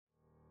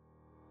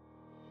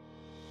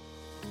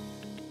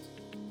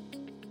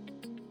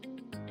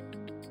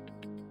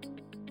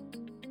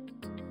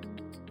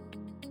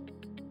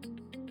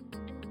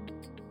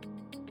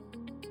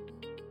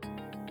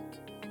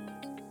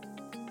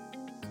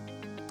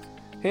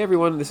Hey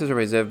everyone, this is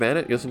Rabbi Zev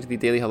Bannett. You're listening to the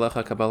Daily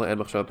Halacha, Kabbalah,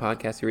 and Machshava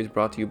podcast series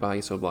brought to you by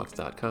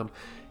YesodBlocks.com.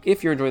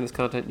 If you're enjoying this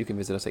content, you can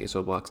visit us at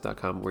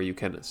YesodBlocks.com where you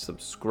can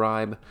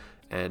subscribe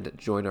and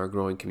join our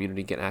growing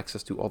community, get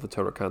access to all the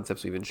Torah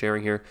concepts we've been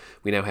sharing here.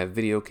 We now have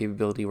video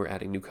capability. We're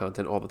adding new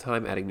content all the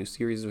time, adding new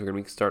series. We're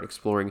going to start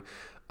exploring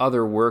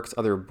other works,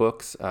 other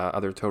books,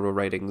 other Torah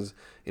writings,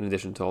 in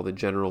addition to all the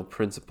general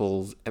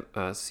principles,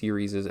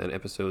 series and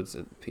episodes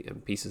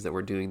and pieces that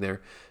we're doing there.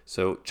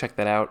 So check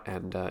that out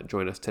and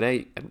join us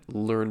today and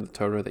learn the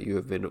Torah that you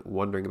have been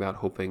wondering about,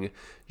 hoping,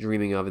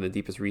 dreaming of in the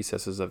deepest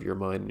recesses of your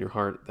mind and your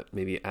heart, that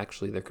maybe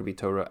actually there could be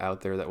Torah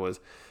out there that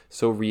was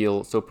so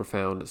real, so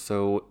profound,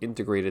 so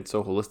integrated,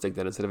 so holistic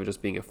that instead of it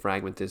just being a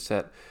fragmented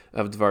set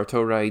of Dvar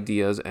Torah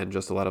ideas and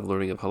just a lot of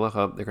learning of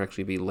halacha, there could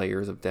actually be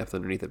layers of depth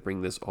underneath that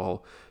bring this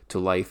all to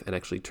life and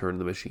actually turn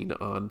the machine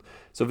on.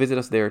 So visit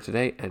us there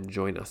today and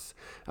join us.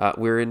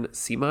 We're in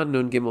Siman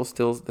Nun Gimel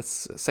still.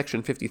 That's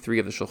section 53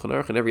 of the Shulchan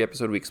Aruch. In every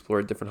episode, we explore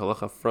a different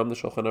halacha from the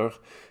Shulchan Aruch,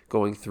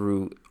 going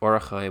through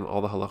Orach Chaim,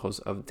 all the halachos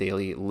of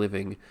daily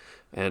living.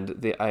 And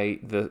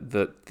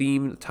the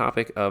theme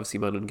topic of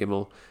Siman Nun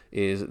Gimel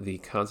is the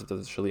concept of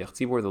the Shaliach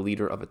Tzibor, the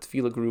leader of a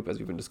tefillah group, as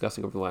we've been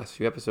discussing over the last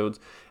few episodes.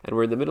 And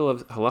we're in the middle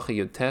of Halacha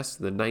Yud Tes,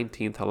 the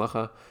 19th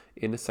halacha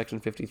in section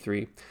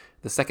 53.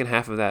 The second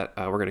half of that,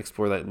 we're going to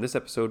explore that in this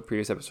episode.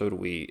 Previous episode,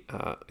 we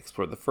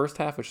explored the first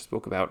half, which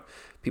spoke about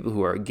people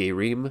who are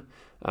gerim.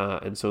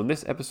 And so in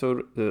this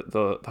episode,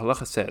 the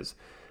halacha says,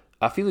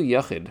 Afilu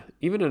yachid,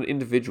 even an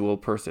individual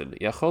person,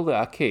 yachol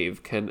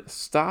le'akev, can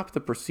stop the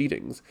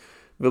proceedings,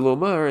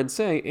 v'lomar, and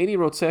say, Eini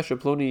rotzeh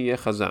sheploni yeh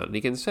chazan.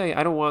 He can say,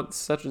 I don't want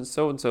such and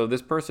so,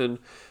 this person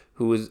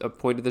who is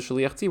appointed the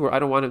Shaliach Tzibor, I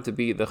don't want him to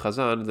be the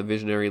chazan, the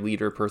visionary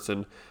leader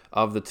person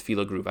of the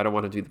tefillah group. I don't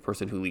want him to be the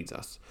person who leads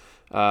us.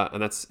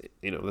 And that's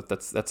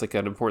like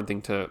an important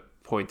thing to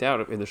point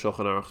out in the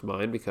Shulchan Aruch's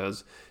mind,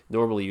 because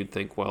normally you'd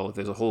think, well, if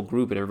there's a whole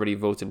group and everybody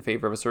votes in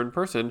favor of a certain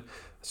person,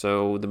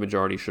 so the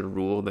majority should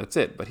rule and that's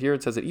it. But here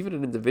it says that even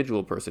an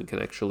individual person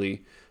can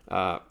actually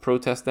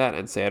protest that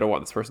and say, I don't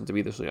want this person to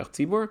be the Shaliach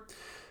Tzibor.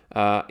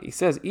 He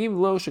says,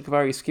 Im lo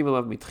shekvar yiskim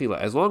alav mitchila,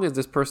 as long as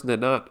this person had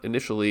not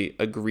initially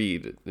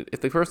agreed.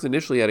 If the person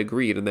initially had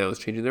agreed and now is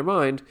changing their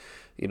mind,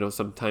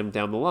 sometime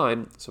down the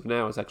line, so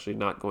now it's actually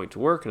not going to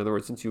work. In other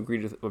words, since you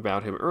agreed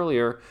about him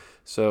earlier,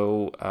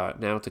 so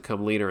now to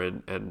come later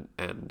and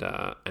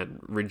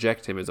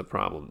reject him is a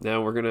problem.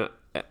 Now we're gonna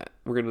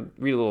read a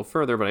little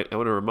further, but I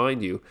want to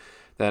remind you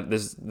that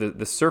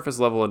the surface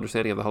level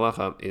understanding of the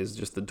halacha is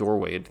just the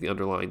doorway into the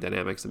underlying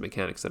dynamics and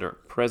mechanics that are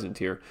present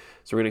here.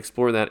 So we're going to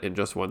explore that in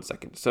just 1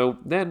 second. So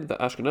then the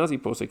Ashkenazi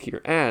posek here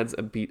adds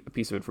a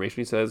piece of information.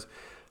 He says,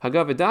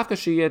 Hagav v'dafka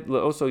sheyed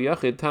le'oso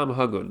yachid tam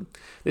hagun.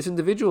 This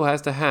individual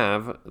has to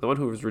have, the one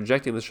who is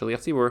rejecting the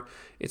Shaliach Tzibor,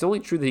 it's only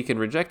true that he can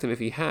reject him if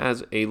he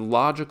has a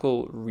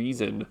logical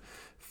reason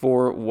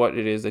for what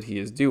it is that he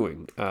is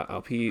doing.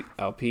 Alpi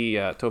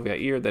tov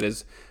ya'ir,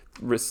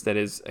 that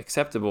is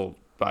acceptable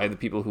by the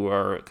people who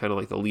are kind of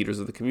like the leaders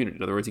of the community.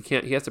 In other words, he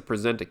has to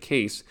present a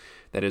case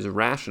that is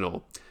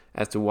rational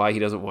as to why he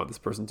doesn't want this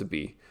person to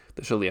be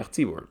the Shaliach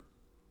Tzibor.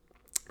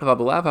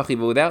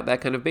 Without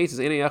that kind of basis,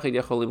 an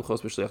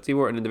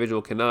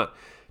individual cannot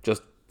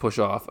just push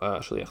off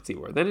Shaliach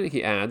Tzibor. Then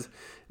he adds,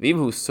 if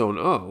the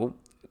Shaliach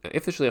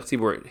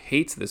Tzibor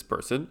hates this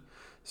person,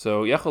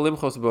 so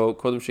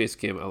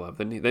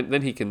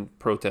then he can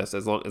protest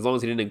as long as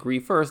he didn't agree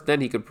first.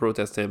 Then he could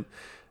protest him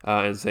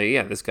and say,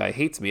 yeah, this guy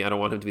hates me. I don't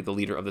want him to be the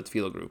leader of the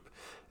tefillah group.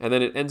 And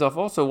then it ends off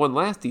also one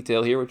last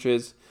detail here, which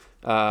is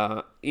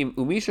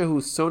umisha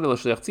hu sona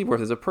l'shaliach tzibor.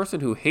 There's a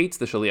person who hates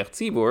the shaliach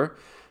tzibor.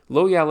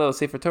 Lo yalel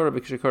sefer Torah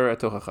b'kishikora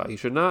atochacha. He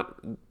should not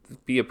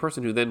be a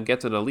person who then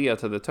gets an aliyah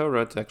to the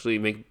Torah to actually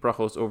make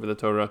brachos over the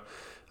Torah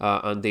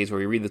on days where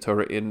we read the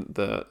Torah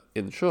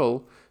in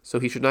shul. So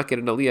he should not get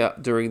an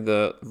aliyah during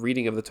the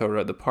reading of the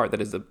Torah, the part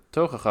that is the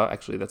tochacha.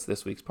 Actually, that's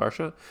this week's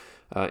parsha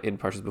in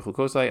Parshas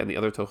Bechukosai, and the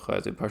other tochacha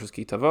is in Parshas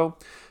Ki Tavo.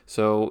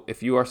 So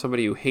if you are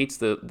somebody who hates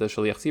the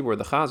Shaliach Tzibor,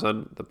 the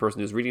Chazan, the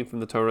person who's reading from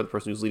the Torah, the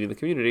person who's leading the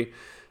community,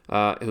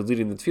 who's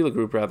leading the tefillah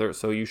group rather,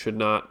 so you should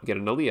not get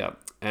an aliyah.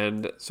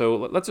 And so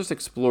let's just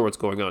explore what's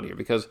going on here,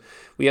 because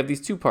we have these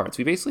two parts.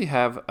 We basically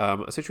have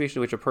a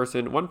situation in which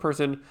one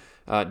person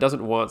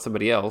doesn't want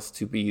somebody else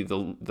to be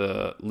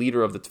the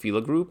leader of the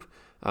tefillah group.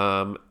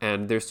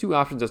 And there's two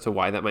options as to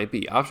why that might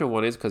be. Option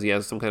one is because he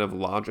has some kind of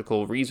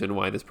logical reason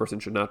why this person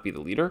should not be the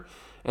leader.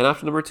 And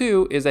option number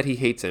two is that he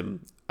hates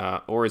him,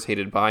 or is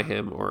hated by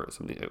him, or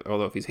something.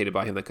 Although if he's hated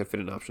by him, that could fit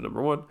in option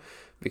number one,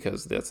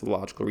 because that's the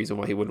logical reason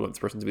why he wouldn't want this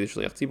person to be the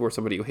Shaliach Tzibor,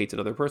 somebody who hates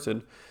another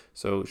person,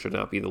 so should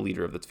not be the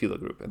leader of the tefillah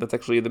group. And that's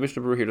actually, the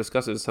Mishnah Berurah here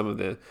discusses some of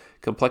the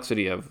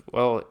complexity of,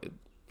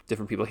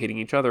 different people hating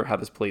each other, how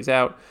this plays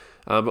out.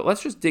 But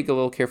let's just dig a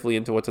little carefully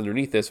into what's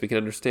underneath this. We can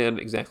understand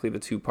exactly the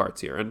two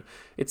parts here. And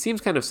it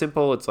seems kind of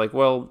simple. It's like,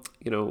 well,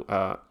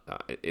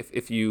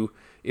 if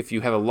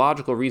you have a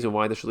logical reason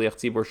why the shliach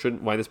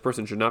tzibur why this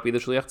person should not be the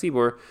shliach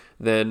tzibur,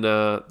 then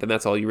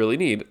that's all you really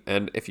need.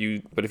 And if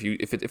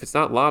it's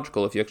not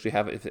logical, if you actually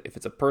if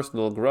it's a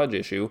personal grudge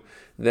issue,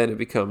 then it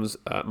becomes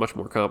much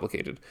more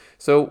complicated.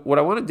 So what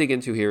I want to dig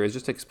into here is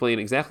just to explain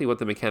exactly what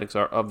the mechanics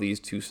are of these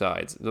two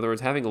sides. In other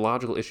words, having a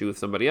logical issue with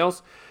somebody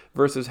else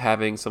versus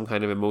having some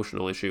kind of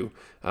emotional issue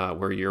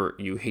where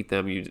you hate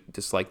them, you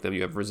dislike them,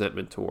 you have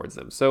resentment towards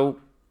them. So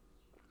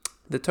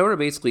the Torah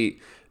basically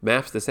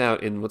maps this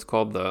out in what's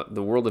called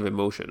the world of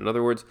emotion. In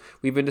other words,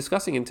 we've been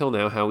discussing until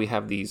now how we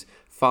have these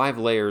 5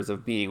 layers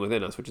of being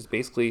within us, which is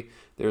basically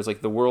there's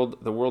like the world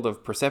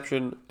of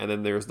perception, and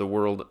then there's the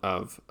world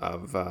of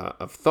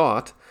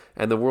thought,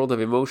 and the world of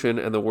emotion,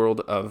 and the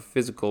world of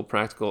physical,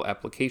 practical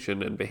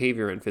application and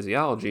behavior and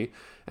physiology.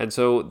 And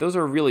so those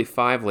are really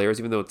 5 layers,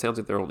 even though it sounds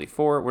like there are only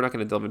 4. We're not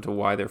going to delve into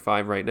why they're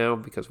 5 right now,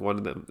 because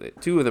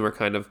 2 of them are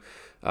kind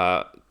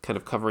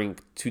of covering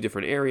 2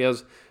 different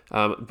areas.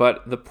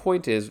 But the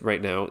point is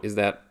right now is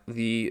that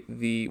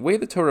the way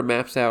the Torah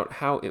maps out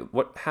how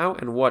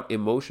and what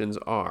emotions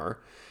are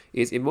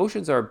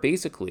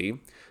basically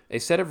a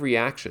set of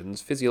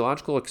reactions,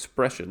 physiological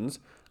expressions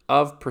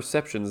of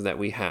perceptions that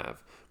we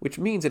have. Which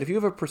means that if you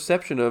have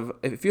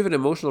an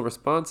emotional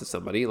response to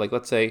somebody, like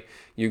let's say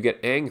you get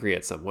angry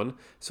at someone,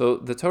 so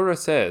the Torah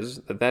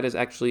says that is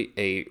actually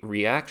a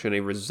reaction, a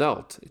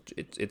result.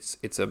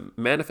 It's a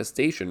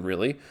manifestation,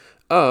 really,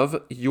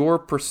 of your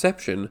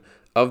perception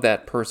of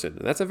that person.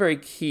 And that's a very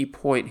key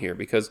point here,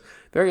 because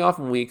very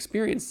often when we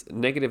experience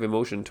negative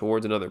emotion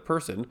towards another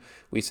person,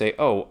 we say,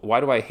 oh, why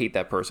do I hate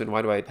that person?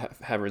 Why do I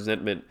have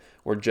resentment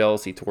or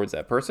jealousy towards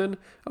that person?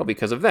 Oh,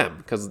 because of them,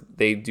 because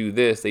they do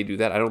this, they do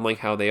that. I don't like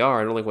how they are.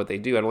 I don't like what they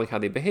do. I don't like how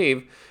they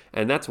behave.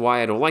 And that's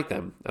why I don't like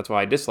them. That's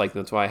why I dislike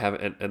them. That's why I have,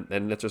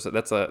 and that's a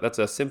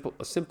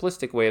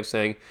simplistic way of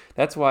saying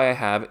that's why I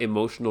have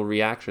emotional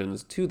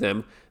reactions to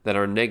them that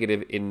are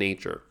negative in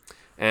nature.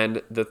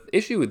 And the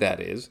issue with that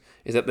is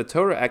that the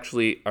Torah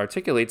actually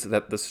articulates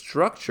that the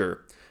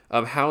structure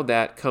of how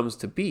that comes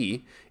to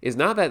be is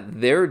not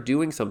that they're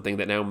doing something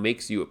that now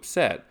makes you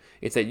upset.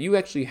 It's that you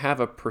actually have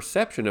a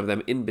perception of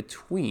them in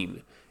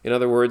between. In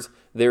other words,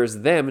 there's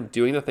them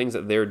doing the things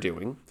that they're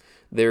doing.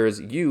 There's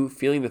you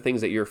feeling the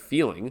things that you're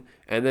feeling.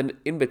 And then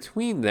in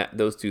between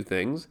those 2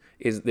 things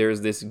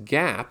there's this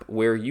gap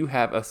where you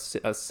have a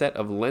set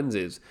of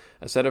lenses,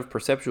 a set of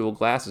perceptual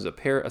glasses,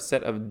 a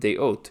set of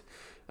deot,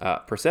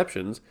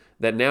 perceptions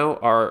that now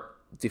are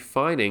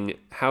defining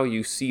how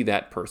you see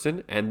that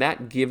person, and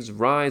that gives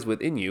rise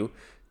within you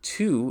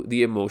to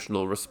the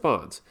emotional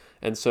response.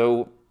 And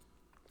so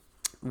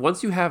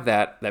once you have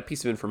that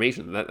piece of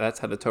information, that's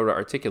how the Torah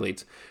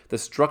articulates the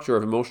structure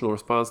of emotional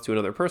response to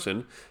another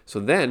person, so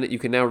then you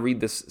can now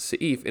read this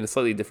seif in a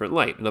slightly different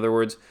light. In other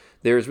words,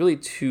 there's really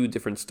 2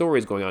 different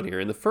stories going on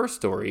here. In the first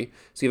story,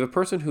 so you have a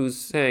person who's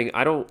saying,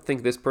 I don't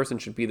think this person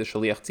should be the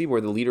shliach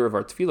tzibur, the leader of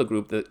our tefillah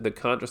group, the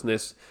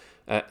consciousness,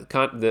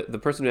 the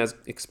person who has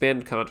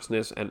expanded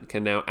consciousness and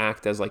can now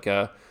act as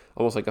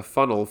almost like a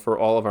funnel for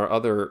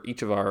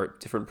each of our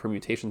different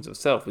permutations of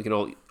self. We can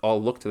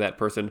all look to that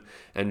person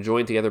and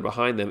join together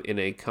behind them in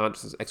a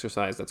consciousness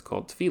exercise that's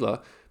called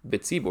tefillah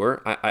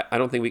b'tzibur. I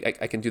don't think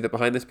I can do that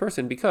behind this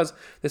person, because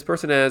this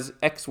person has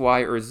X, Y,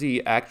 or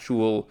Z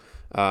actual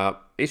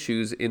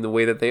issues in the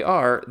way that they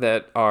are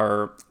that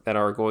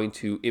are going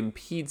to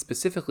impede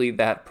specifically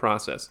that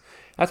process.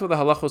 That's what the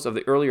halachos of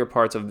the earlier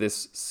parts of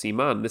this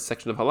siman, this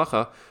section of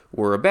halacha,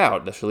 were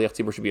about. The shliach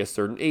tzibur should be a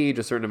certain age,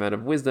 a certain amount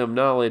of wisdom,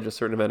 knowledge, a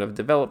certain amount of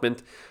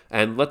development.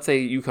 And let's say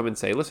you come and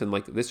say, listen,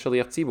 like this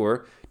shliach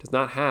tzibur does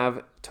not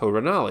have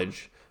Torah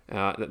knowledge.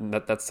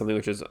 That's something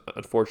which is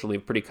unfortunately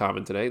pretty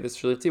common today.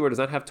 This shliach tzibur does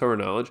not have Torah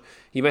knowledge.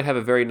 He might have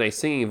a very nice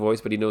singing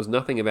voice, but he knows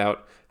nothing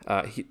about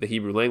the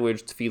Hebrew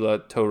language,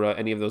 tefillah, Torah,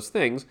 any of those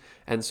things.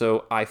 And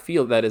so I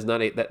feel that is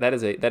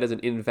an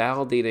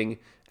invalidating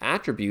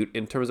attribute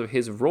in terms of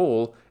his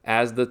role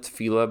as the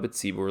tefillah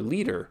b'tzibur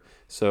leader.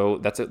 So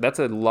that's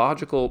a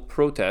logical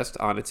protest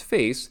on its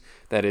face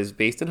that is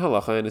based in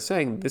halacha and is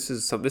saying this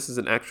is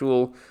an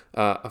actual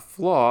a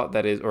flaw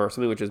that is, or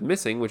something which is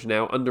missing, which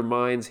now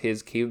undermines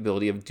his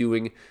capability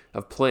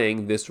of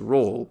playing this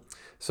role.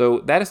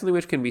 So that is something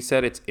which can be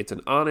said. It's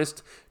an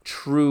honest,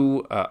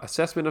 true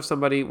assessment of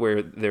somebody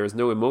where there is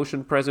no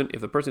emotion present.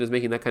 If the person is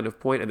making that kind of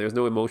point and there's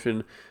no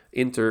emotion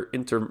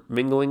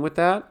intermingling with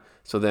that,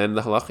 so then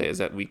the halacha is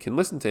that we can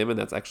listen to him, and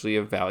that's actually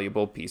a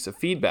valuable piece of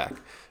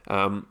feedback.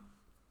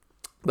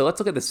 But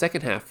let's look at the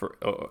second half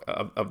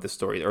of the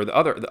story, or the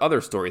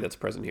other story that's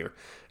present here,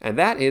 and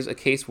that is a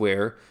case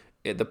where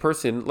the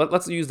person.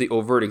 Let's use the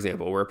overt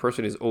example, where a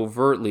person is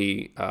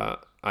overtly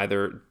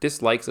either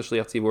dislikes the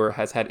shliach tzibur,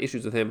 has had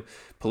issues with him,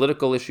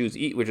 political issues,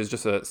 which is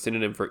just a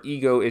synonym for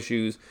ego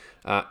issues,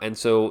 and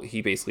so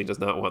he basically does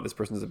not want this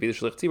person to be the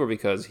shliach tzibur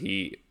because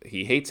he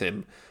hates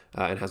him.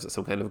 and has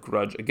some kind of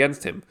grudge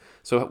against him.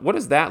 So what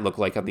does that look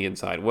like on the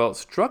inside? Well,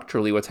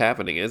 structurally what's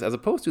happening is, as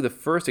opposed to the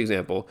first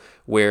example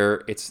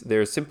where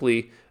there's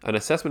simply an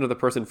assessment of the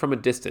person from a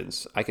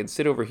distance, I can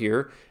sit over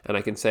here and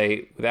I can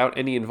say, without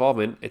any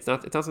involvement, it's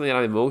not something that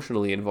I'm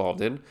emotionally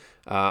involved in.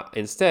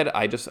 Instead,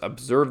 I just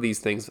observe these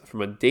things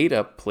from a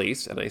data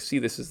place, and I see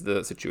this is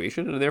the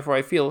situation, and therefore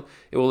I feel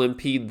it will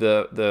impede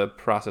the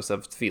process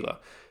of tefillah.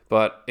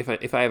 But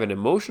if I have an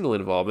emotional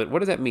involvement, what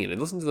does that mean? And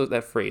listen to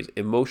that phrase,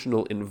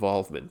 emotional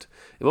involvement.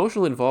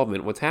 Emotional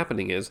involvement, what's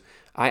happening is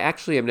I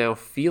actually am now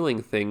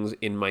feeling things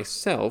in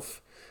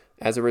myself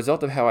as a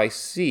result of how I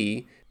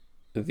see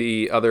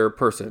the other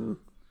person.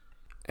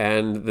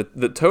 And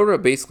the Torah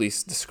basically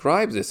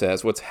describes this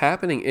as what's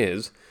happening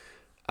is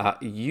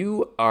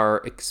you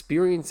are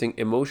experiencing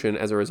emotion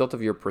as a result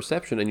of your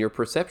perception, and your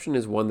perception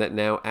is one that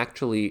now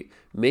actually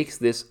makes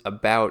this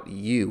about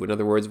you. In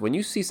other words, when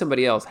you see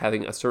somebody else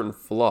having a certain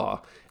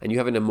flaw and you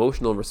have an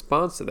emotional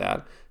response to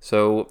that,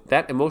 so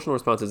that emotional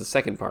response is the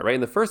second part, right?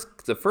 In the first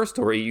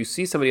story, you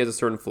see somebody has a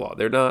certain flaw.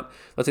 They're not,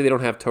 let's say they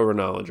don't have Torah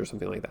knowledge or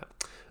something like that.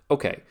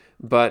 Okay,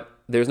 but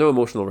there's no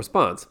emotional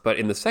response. But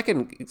in the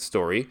second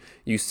story,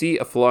 you see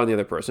a flaw in the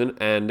other person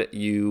and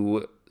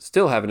you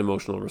still have an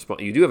emotional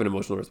response. You do have an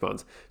emotional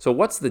response. So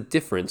what's the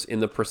difference in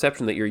the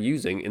perception that you're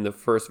using in the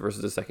first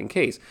versus the second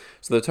case?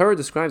 So the Torah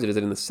describes it as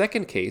that in the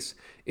second case,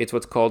 it's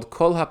what's called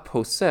kol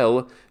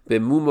ha-posel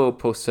bemumo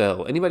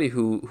posel. Anybody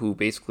who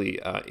basically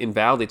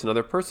invalidates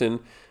another person,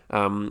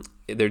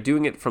 they're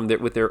doing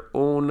it with their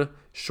own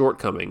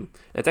shortcoming.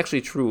 And it's actually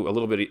true a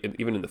little bit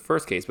even in the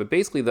first case, but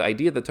basically the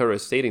idea the Torah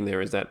is stating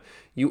there is that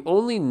you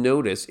only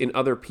notice in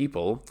other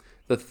people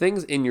the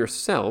things in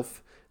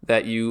yourself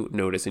that you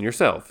notice in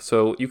yourself.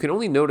 So you can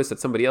only notice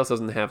that somebody else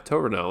doesn't have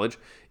Torah knowledge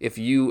if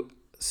you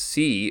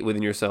see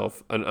within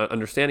yourself an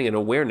understanding and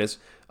awareness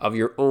of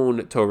your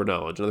own Torah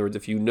knowledge. In other words,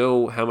 if you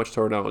know how much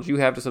Torah knowledge you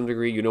have to some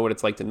degree, you know what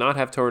it's like to not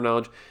have Torah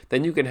knowledge,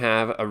 then you can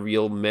have a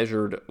real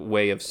measured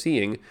way of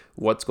seeing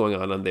what's going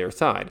on their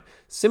side.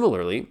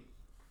 Similarly,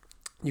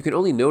 you can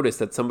only notice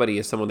that somebody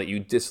is someone that you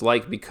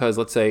dislike because,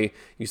 let's say,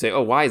 you say,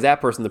 oh, why is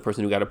that person the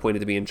person who got appointed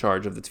to be in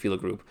charge of the tefillah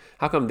group?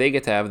 How come they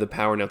get to have the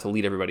power now to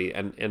lead everybody?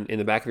 And in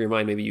the back of your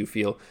mind, maybe you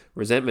feel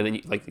resentment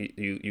and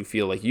you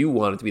feel like you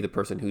want it to be the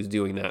person who's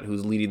doing that,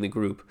 who's leading the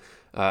group.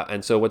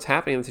 And so what's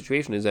happening in the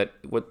situation is that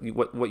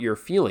what you're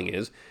feeling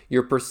is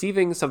you're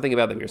perceiving something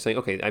about them. You're saying,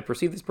 okay, I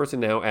perceive this person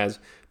now as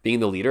being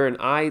the leader, and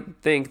I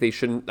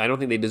don't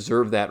think they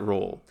deserve that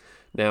role.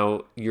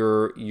 Now,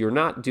 you're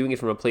not doing it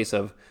from a place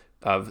of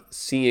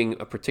seeing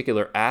a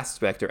particular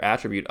aspect or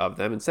attribute of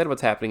them. Instead,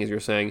 what's happening is you're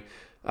saying,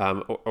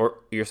 or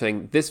you're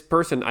saying, this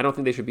person, I don't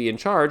think they should be in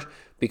charge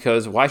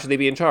because why should they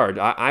be in charge?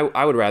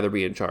 I would rather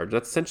be in charge.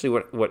 That's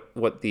essentially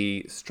what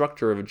the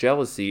structure of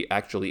jealousy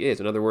actually is.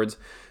 In other words,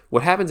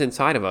 what happens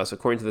inside of us,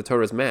 according to the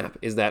Torah's map,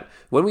 is that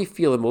when we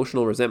feel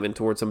emotional resentment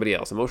towards somebody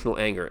else, emotional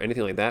anger,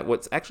 anything like that,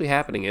 what's actually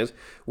happening is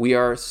we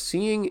are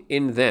seeing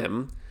in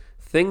them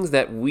things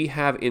that we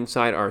have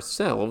inside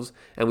ourselves,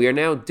 and we are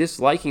now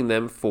disliking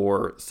them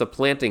for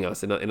supplanting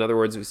us. In other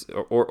words,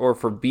 or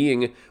for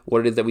being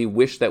what it is that we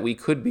wish that we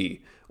could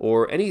be,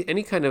 or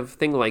any kind of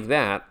thing like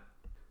that,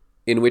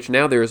 in which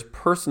now there's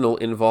personal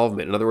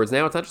involvement. In other words,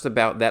 now it's not just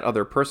about that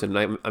other person,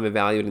 and I'm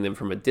evaluating them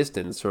from a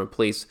distance, from a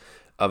place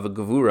of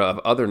gevura, of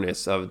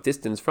otherness, of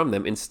distance from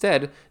them.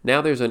 Instead, now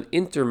there's an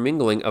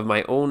intermingling of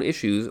my own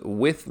issues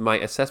with my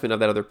assessment of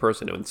that other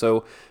person. And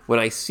so when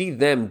I see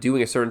them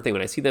doing a certain thing,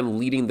 when I see them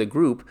leading the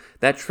group,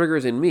 that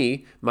triggers in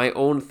me my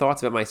own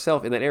thoughts about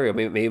myself in that area.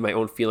 Maybe my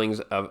own feelings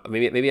of my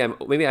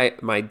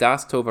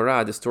das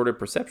tovara, distorted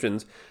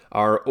perceptions,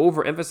 are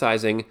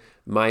overemphasizing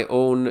my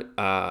own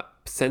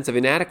sense of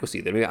inadequacy.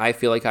 That maybe I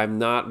feel like I'm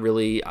not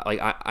really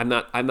I'm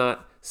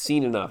not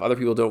seen enough. Other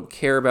people don't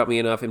care about me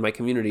enough in my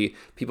community.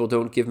 People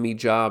don't give me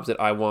jobs that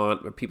I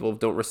want, or people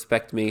don't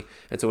respect me.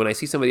 And so when I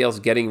see somebody else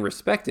getting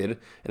respected,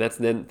 and that's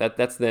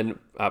then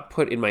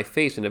put in my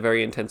face in a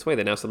very intense way,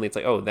 that now suddenly it's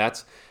like, oh,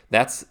 that's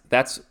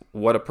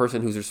what a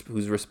person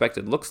who's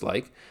respected looks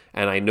like.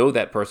 And I know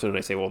that person, and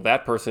I say, well,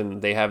 that person,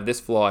 they have this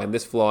flaw and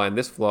this flaw and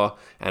this flaw,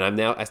 and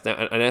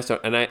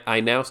I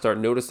now start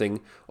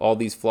noticing all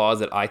these flaws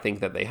that I think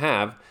that they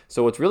have.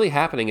 So what's really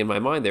happening in my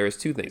mind there is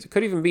two things. It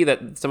could even be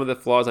that some of the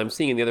flaws I'm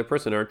seeing in the other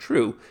person are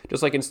true,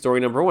 just like in story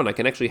number one. I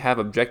can actually have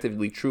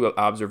objectively true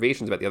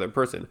observations about the other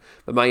person,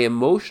 but my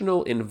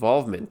emotional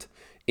involvement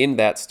in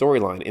that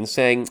storyline, in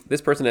saying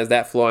this person has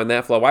that flaw and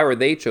that flaw, why were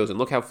they chosen?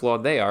 Look how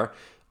flawed they are.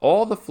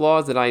 All the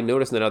flaws that I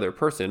notice in that other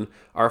person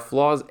are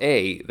flaws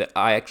that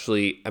I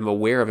actually am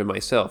aware of in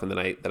myself, and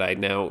that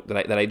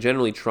I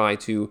generally try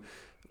to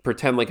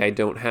pretend like I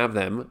don't have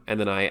them, and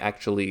then I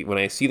actually, when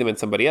I see them in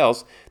somebody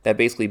else, that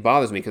basically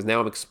bothers me because now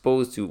I'm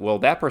exposed to, well,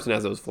 that person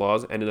has those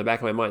flaws, and in the back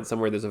of my mind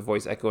somewhere there's a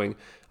voice echoing,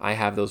 I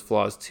have those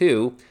flaws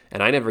too,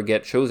 and I never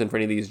get chosen for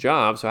any of these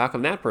jobs, so how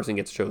come that person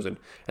gets chosen?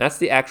 And that's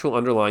the actual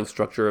underlying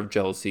structure of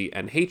jealousy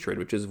and hatred,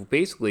 which is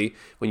basically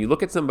when you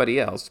look at somebody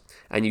else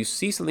and you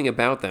see something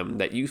about them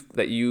that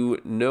you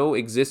know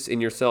exists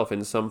in yourself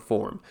in some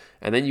form,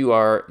 and then you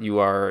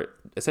are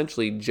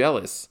essentially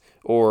jealous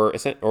or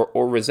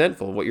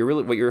resentful.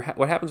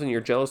 What happens when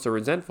you're jealous or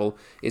resentful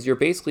is you're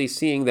basically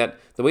seeing that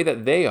the way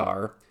that they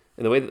are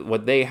and the way that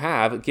what they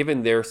have,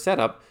 given their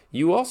setup,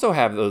 you also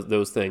have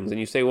those things. And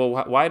you say, well,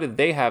 why did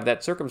they have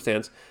that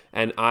circumstance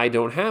and I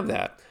don't have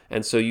that?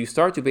 And so you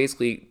start to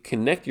basically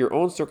connect your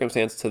own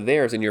circumstance to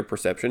theirs in your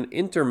perception,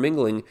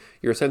 intermingling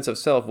your sense of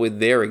self with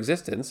their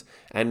existence.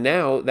 And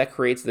now that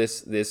creates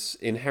this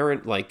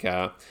inherent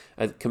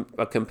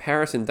a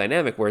comparison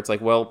dynamic where it's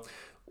like, well,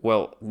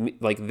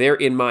 like they're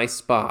in my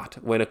spot.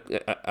 When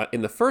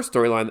in the first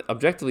storyline,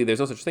 objectively,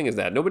 there's no such thing as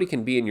that. Nobody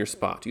can be in your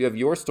spot. You have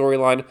your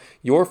storyline,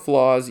 your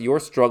flaws,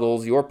 your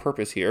struggles, your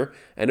purpose here,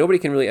 and nobody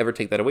can really ever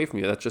take that away from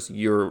you. That's just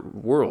your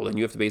world, and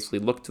you have to basically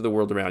look to the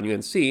world around you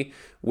and see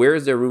where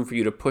is there room for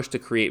you to push to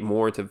create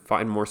more, to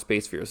find more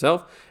space for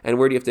yourself, and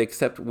where do you have to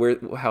accept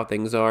how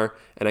things are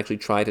and actually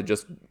try to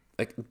just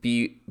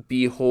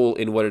be whole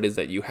in what it is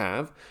that you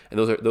have. And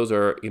those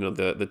are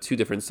the two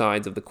different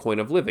sides of the coin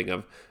of living,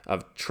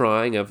 of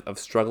trying, of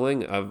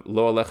struggling, of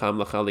lo alechem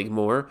lecha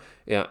ligmor.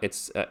 Yeah,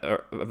 it's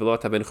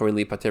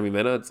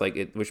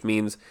which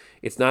means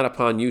it's not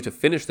upon you to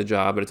finish the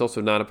job, but it's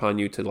also not upon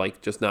you to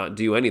just not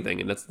do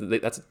anything. And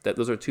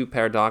those are two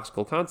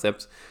paradoxical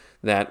concepts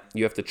that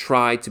you have to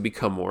try to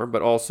become more,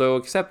 but also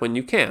accept when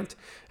you can't.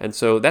 And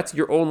so that's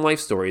your own life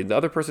story. The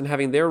other person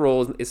having their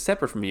role is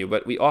separate from you,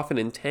 but we often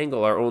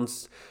entangle our own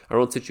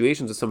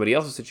situations with somebody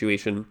else's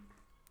situation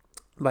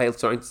by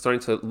starting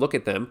to look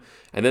at them,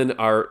 and then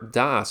our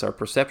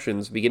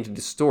perceptions begin to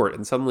distort,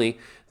 and suddenly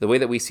the way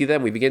that we see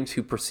them, we begin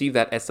to perceive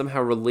that as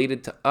somehow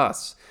related to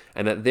us,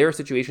 and that their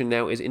situation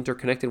now is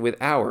interconnected with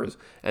ours,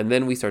 and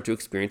then we start to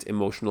experience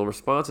emotional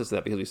responses to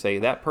that, because we say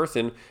that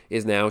person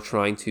is now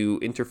trying to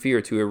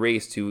interfere, to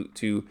erase,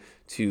 to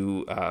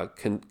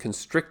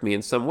constrict me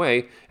in some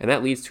way, and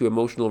that leads to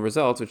emotional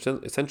results, which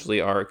essentially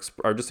are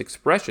just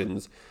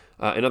expressions.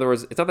 In other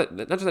words, it's not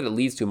just that it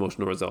leads to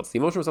emotional results. The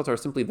emotional results are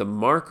simply the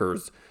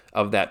markers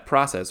of that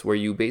process, where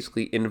you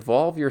basically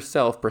involve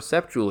yourself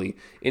perceptually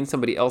in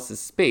somebody else's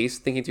space,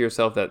 thinking to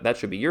yourself that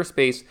should be your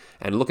space,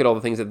 and look at all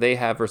the things that they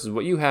have versus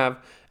what you have,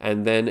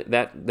 and then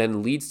that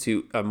leads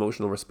to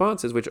emotional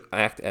responses, which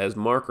act as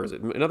markers.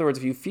 In other words,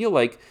 if you feel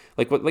like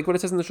what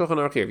it says in the Shulchan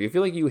Aruch here, if you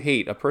feel like you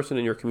hate a person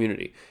in your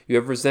community, you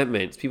have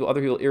resentment,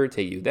 other people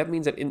irritate you, that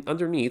means that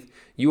underneath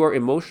you are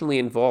emotionally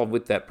involved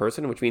with that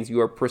person, which means you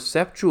are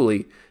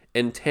perceptually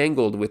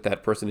entangled with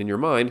that person in your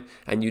mind,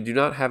 and you do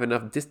not have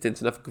enough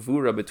distance, enough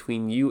gvura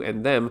between you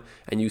and them,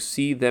 and you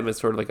see them as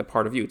sort of like a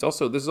part of you.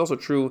 This is also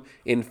true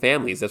in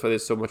families. That's why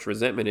there's so much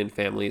resentment in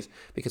families,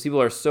 because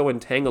people are so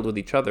entangled with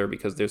each other,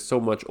 because there's so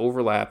much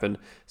overlap and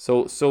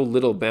so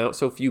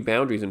few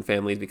boundaries in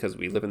families, because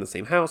we live in the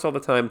same house all the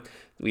time.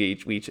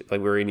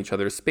 We're in each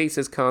other's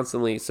spaces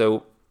constantly.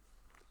 So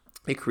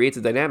it creates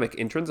a dynamic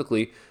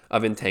intrinsically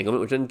of entanglement,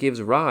 which then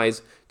gives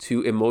rise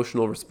to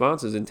emotional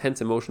responses,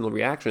 intense emotional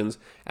reactions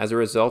as a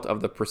result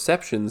of the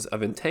perceptions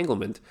of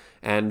entanglement.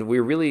 And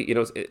we're really,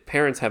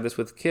 parents have this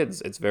with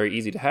kids. It's very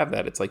easy to have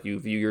that. It's like you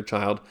view your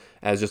child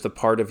as just a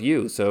part of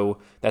you. So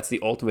that's the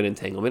ultimate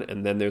entanglement.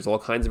 And then there's all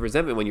kinds of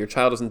resentment when your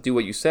child doesn't do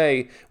what you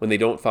say, when they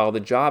don't follow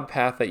the job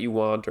path that you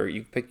want, or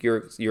you pick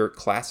your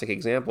classic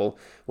example.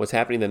 What's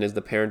happening then is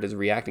the parent is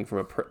reacting from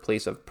a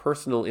place of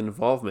personal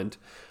involvement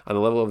on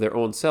the level of their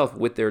own self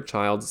with their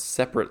child's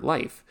separate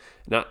life,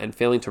 and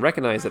failing to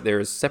recognize that there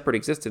is separate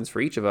existence for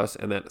each of us,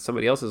 and that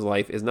somebody else's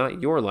life is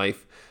not your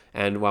life.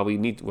 And while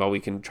we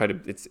can try to,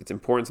 it's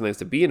important sometimes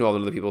to be involved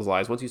in other people's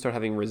lives. Once you start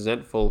having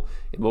resentful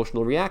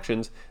emotional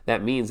reactions,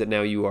 that means that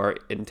now you are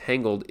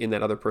entangled in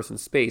that other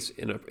person's space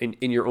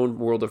in your own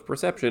world of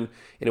perception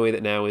in a way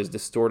that now is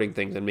distorting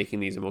things and making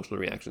these emotional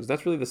reactions.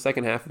 That's really the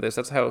second half of this.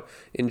 That's how,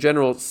 in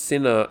general,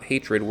 sinna,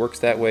 hatred, works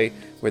that way,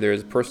 where there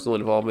is personal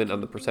involvement on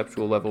the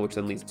perceptual level, which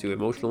then leads to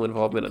emotional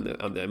involvement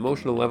on the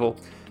emotional level.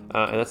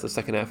 And that's the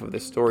second half of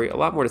this story. A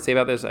lot more to say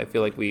about this. I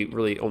feel like we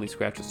really only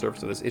scratched the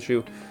surface of this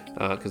issue,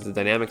 because the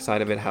dynamic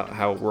side of it,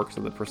 how it works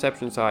on the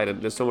perception side,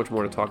 and there's so much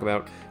more to talk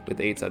about with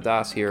the Eitz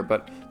Hadas here,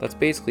 but that's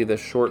basically the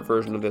short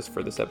version of this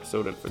for this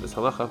episode and for this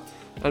halacha,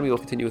 and we will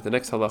continue with the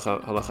next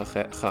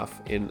halacha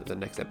chaf, in the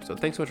next episode.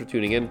 Thanks so much for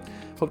tuning in.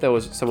 Hope that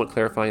was somewhat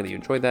clarifying, that you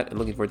enjoyed that, and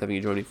looking forward to having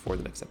you join me for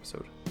the next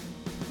episode.